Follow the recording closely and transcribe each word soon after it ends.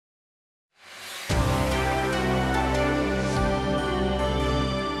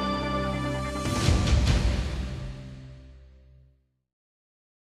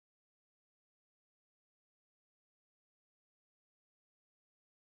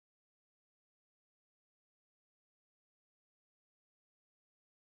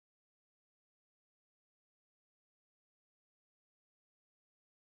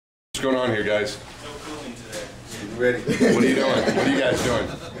going on here, guys? No cooling today. Ready? What are you doing? What are you guys doing?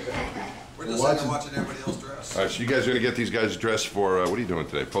 We're just watching everybody else dress. All right, so you guys are going to get these guys dressed for, what are you doing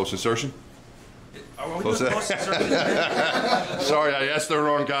today? Post-insertion? Are we doing post-insertion? Sorry, I asked the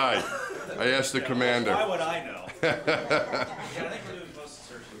wrong guy. I asked the commander. Why would I know? Yeah, I think we're doing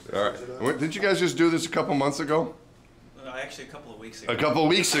post-insertion. All right. Didn't you guys just do this a couple months ago? No, actually, a couple of weeks ago. A couple of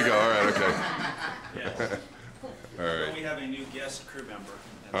weeks ago. All right, okay. Yeah. All right. Well, we have a new guest crew member,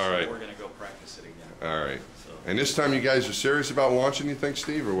 and All right. so we're going to go practice it again. All right. So. And this time you guys are serious about launching, you think,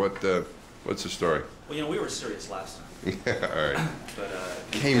 Steve, or what? What's the story? Well, you know, we were serious last time. Yeah, all right. But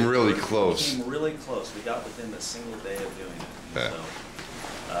Came really close. Came really close. We got within a single day of doing it. Yeah.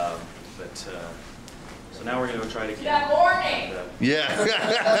 So, so now we're going to try to get. Good morning. Yeah.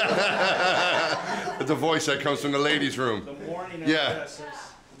 The voice that comes from the ladies' room. The morning. Yeah.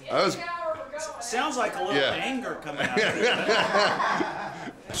 I was. Sounds like a little anger coming out of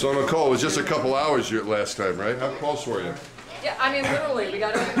it. So Nicole, it was just a couple hours last time, right? How close were you? Yeah, I mean, literally, we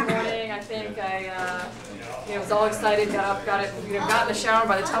got up in the morning. I think I was all excited, got up, got in the shower.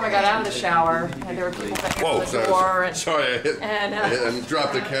 By the time I got out of the shower, and there were people banging on the door. And, sorry, I hit and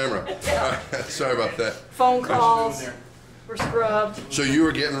dropped the camera. Yeah. Sorry about that. Phone calls were scrubbed. So you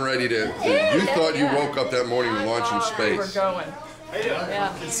were getting ready to, you thought you woke up that morning launching space. We were going.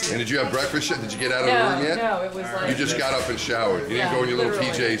 Yeah. And did you have breakfast yet? Did you get out of the room yet? No, it was like... You just got up and showered. You didn't go in your little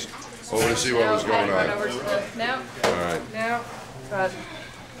literally. PJs over to see what was going on. Over to the, no. All right. No. But,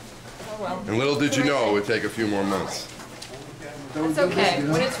 oh well. And little did you know it would take a few more months. It's okay.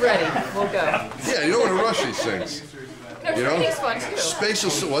 When it's ready, we'll go. Yeah, you don't want to rush these things. No, You know? training's fun too. Space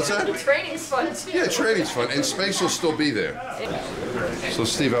will, what's that? Training's fun too. Yeah, training's fun, and space will still be there. So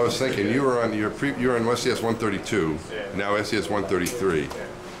Steve, I was thinking, you were on you were on STS-132, now STS-133.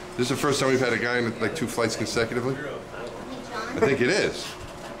 This is the first time we've had a guy in like 2 flights consecutively? I think it is.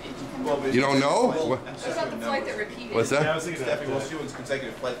 You don't know? It's not the flight that repeated. What's that? I was thinking Stephanie, well, she was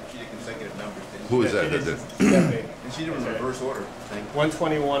consecutive flight, but she did consecutive numbers. Who is that that did? And she did in reverse order, I think.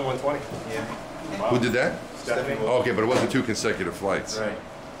 121, 120. Yeah. Who did that? Stephanie. Oh, okay, but it wasn't 2 consecutive flights. Right.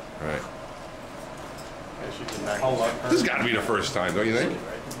 Right. Oh, This has got to be the first time, don't you think?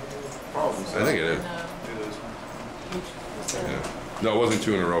 Probably so. I think it is. Yeah. No, it wasn't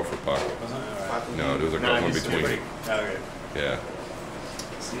 2 in a row for Puck. No, there was a couple in between. Okay. Yeah.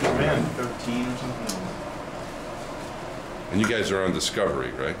 Man, 13 or something. And you guys are on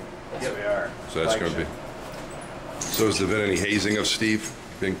Discovery, right? Yes, we are. So that's going to be. So has there been any hazing of Steve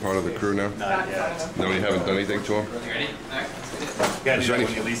being part of the crew now? Not yet. No, you haven't done anything to him? You gotta Is do there that any-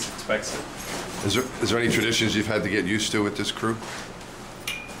 when you least expect it. Is there any traditions you've had to get used to with this crew?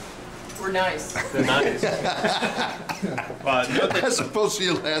 We're nice. They're nice. But As opposed to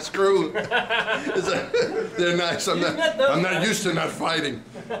your last crew. They're nice. I'm not used to not fighting.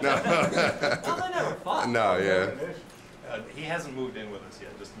 No. well, they never fought. No, yeah. He hasn't moved in with us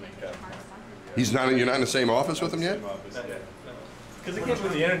yet, just to make that. He's not. You're not in the same office with him yet? Because they can't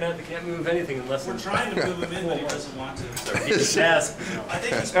move the internet, they can't move anything unless We're trying to move him in, but he doesn't want to. he just asks. I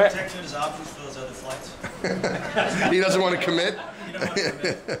think he's protecting his options for those other flights. He doesn't want to commit. You don't want to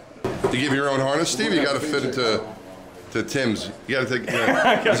commit. To give your own harness, Steve, you got to fit into Tim's. You got to take.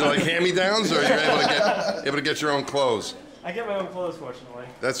 Is it like hand-me-downs, or are you able to get your own clothes? I get my own clothes, fortunately.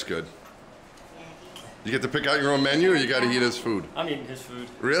 That's good. You get to pick out your own menu, or you got to eat his food? I'm eating his food.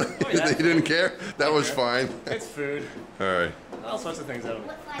 Really? Oh, yeah. You didn't care? That was fine. It's food. All right. All sorts of things out of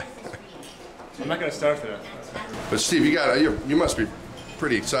it. I'm not going to starve to that. But Steve, you must be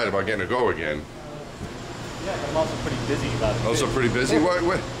pretty excited about getting to go again. Yeah, but I'm also pretty busy about it. Also pretty busy.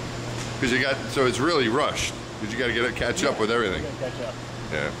 What? Because you got so it's really rushed. Because you got to catch up with everything. Catch up.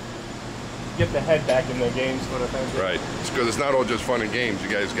 Yeah. Get the head back in the game, sort of thing. Right. It's because it's not all just fun and games. You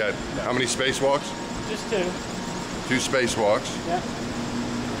guys got how many spacewalks? Just 2. 2 spacewalks. Yeah.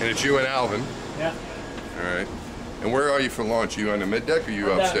 And it's you and Alvin. Yeah. All right. And where are you for launch? Are you on the mid deck or are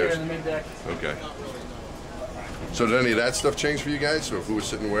you I'm upstairs? down here in the mid deck. Okay. So did any of that stuff change for you guys? So who was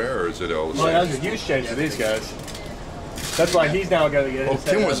sitting where, or is it all the Well, that was a same? huge change for these guys. That's why he's now got to get Oh, his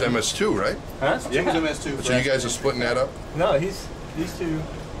head Tim was out. MS2, right? Huh? Tim was MS2. So you guys are splitting that up? No, these 2,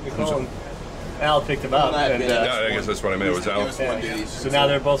 Nicole and Al picked him up. And, No, I guess that's what I meant. It was Al. yeah. So now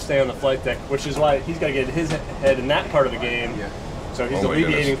they're both staying on the flight deck, which is why he's got to get his head in that part of the game. Yeah. So he's Oh my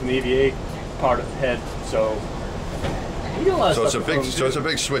alleviating goodness. from the EVA part of the head. So you do a lot of So it's a stuff big, from so it's a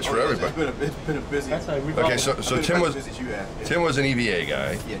big switch for everybody. It's been a busy. That's why we Okay, so Tim was Busy as you have. Tim was an EVA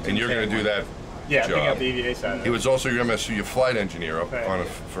guy, and you're going to do that yeah, picking job. up the EVA side. Of He it. was also your MSU, your flight engineer up Okay. on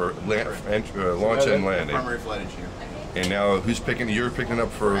for launch and landing. Primary flight engineer. And now who's picking? You're picking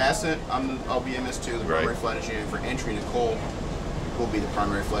up for. For Ascent, I'll be MS2, the primary Right. flight engineer. For entry, Nicole will be the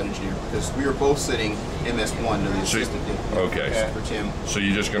primary flight engineer because we were both sitting MS1 to the assistant. Okay. For Tim. So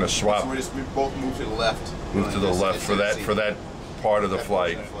you're just going to swap. So we both moved to the left. Move to the left for that part of the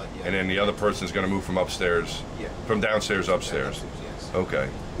flight, yeah. and then the other person's going to move from upstairs, from downstairs upstairs. Yes. Okay.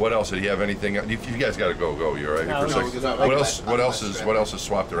 What else? Did you have anything? You guys got to go. You're right. No, For a no, second. because What else is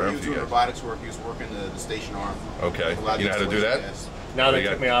swapped He around was for you doing guys? robotics work. He was working the station arm. Okay. A lot of You know how to do that? yes. Now they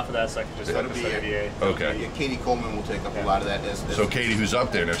got- took me off of that, so I can just That'll focus be on it. ADA. Okay. Yeah, Katie Coleman will take up a lot of that. So Katie, who's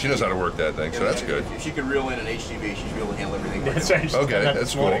up there now, she knows how to work that thing, so that's good. If she could reel in an HTV, she should be able to handle everything. That's right. just Okay, done that that's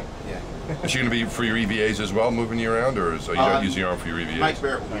this cool. morning. Yeah. Is she going to be for your EVAs as well, moving you around, or is you don't use your arm for your EVAs? Mike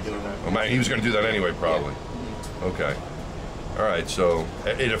Barrett will be doing that. Oh, man, he was going to do that anyway, probably. Okay. All right, so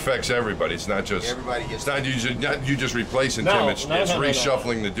it affects everybody. It's not just. Everybody gets. It's not you just replacing No, Tim. It's no, no, no.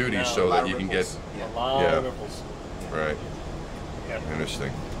 reshuffling the duties No, so a lot that of you can ripples. get. A lot Yeah. of ripples. Right. Yep.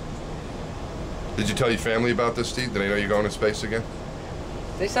 Interesting. Did you tell your family about this, Steve? Did they know you're going to space again?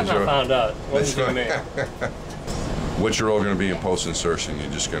 They somehow you- found out. Wasn't to me. What's your role going to be in post insertion? You're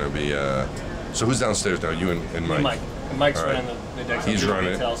just going to be. So who's downstairs now? You and Mike. Mike. Mike's All right. running the deck. He's running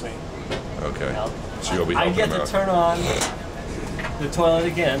it. He tells me. Okay. I'll- So you'll be I helping get him to out. turn on the toilet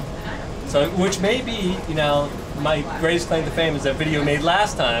again. So, which may be, my greatest claim to fame is that video made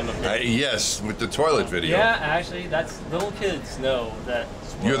last time. Of me. Yes, with the toilet video. Yeah, actually, that's little kids know that.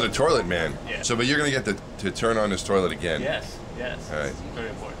 You're the toilet man. Yeah. So, but you're going to get to turn on this toilet again. Yes, yes. All right. It's very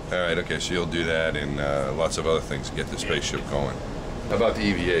important. All right. Okay. So you'll do that and lots of other things to get the spaceship going. How about the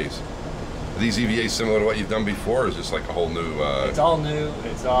EVAs? Are these EVAs similar to what you've done before, or is this like a whole new? It's all new.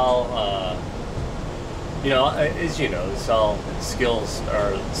 It's all, as you know, it's all skills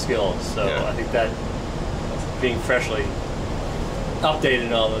are skills. So Yeah. I think that being freshly updated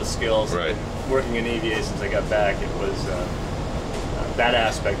in all those skills, Right. and working in EVA since I got back, it was that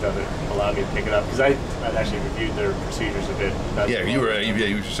aspect of it allowed me to pick it up because I'd actually reviewed their procedures a bit. Yeah, you were an EVA.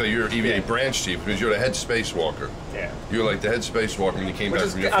 You should say you're an EVA Yeah. branch chief because you're the head spacewalker. Yeah. You were like the head spacewalker when you came Which back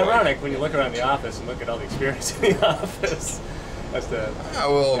is from your flight. ironic when you look around the office and look at all the experience in the office. That's the. Ah,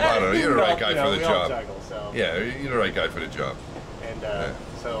 well, I don't know. You're the right guy for the we all job. juggle, so. Yeah, you're the right guy for the job. And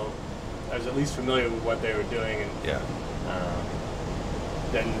so I was at least familiar with what they were doing, and Yeah.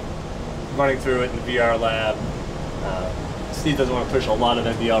 then running through it in the VR lab. Steve doesn't want to push a lot of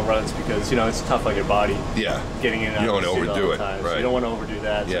NVL runs because it's tough on your body Yeah. getting in and out You don't of the wanna suit all overdo the it, time. So right. you don't want to overdo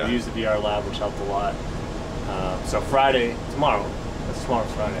that. Yeah. So we use the VR lab, which helped a lot. So tomorrow.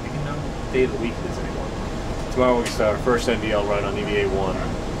 Tomorrow's Friday. I don't even know what day of the week it is anymore. Tomorrow we start our first NVL run on EVA 1.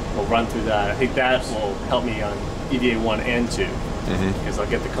 We'll run through that. I think that will help me on EVA 1 and 2 because I'll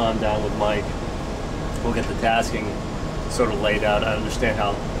get the calm down with Mike. We'll get the tasking sort of laid out. I understand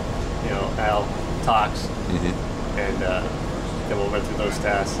how Al talks, and then we'll run through those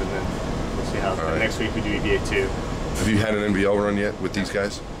tasks, and then we'll see how. right. Next week we do EVA 2. Have you had an NVL run yet with these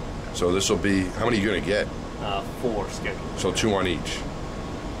guys? So this will be, how many are you going to get? 4 scheduled. So 2 on each.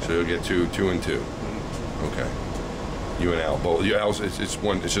 So you'll get 2 and 2. Okay. You and Al. Both. You Al's. It's just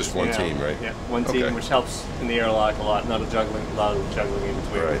one Yeah, team, right? Yeah, one team, Okay. which helps in the airlock a lot. Not a lot of juggling in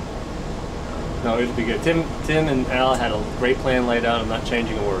between. Right. No, it'll be good. Tim and Al had a great plan laid out. I'm not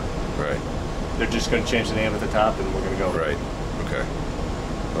changing a word. Right. They're just going to change the name at the top, and we're going to go. Right. Okay.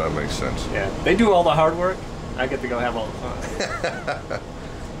 Well, that makes sense. Yeah, they do all the hard work. I get to go have all the fun.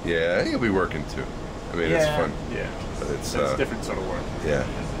 Yeah, you'll be working too. I mean, it's fun. Yeah, But it's that's different sort of work. yeah.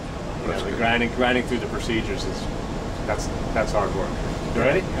 The grinding through the procedures that's hard work. You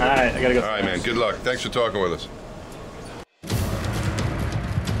ready? All right, I gotta go. All right, man. Good luck. Thanks for talking with us.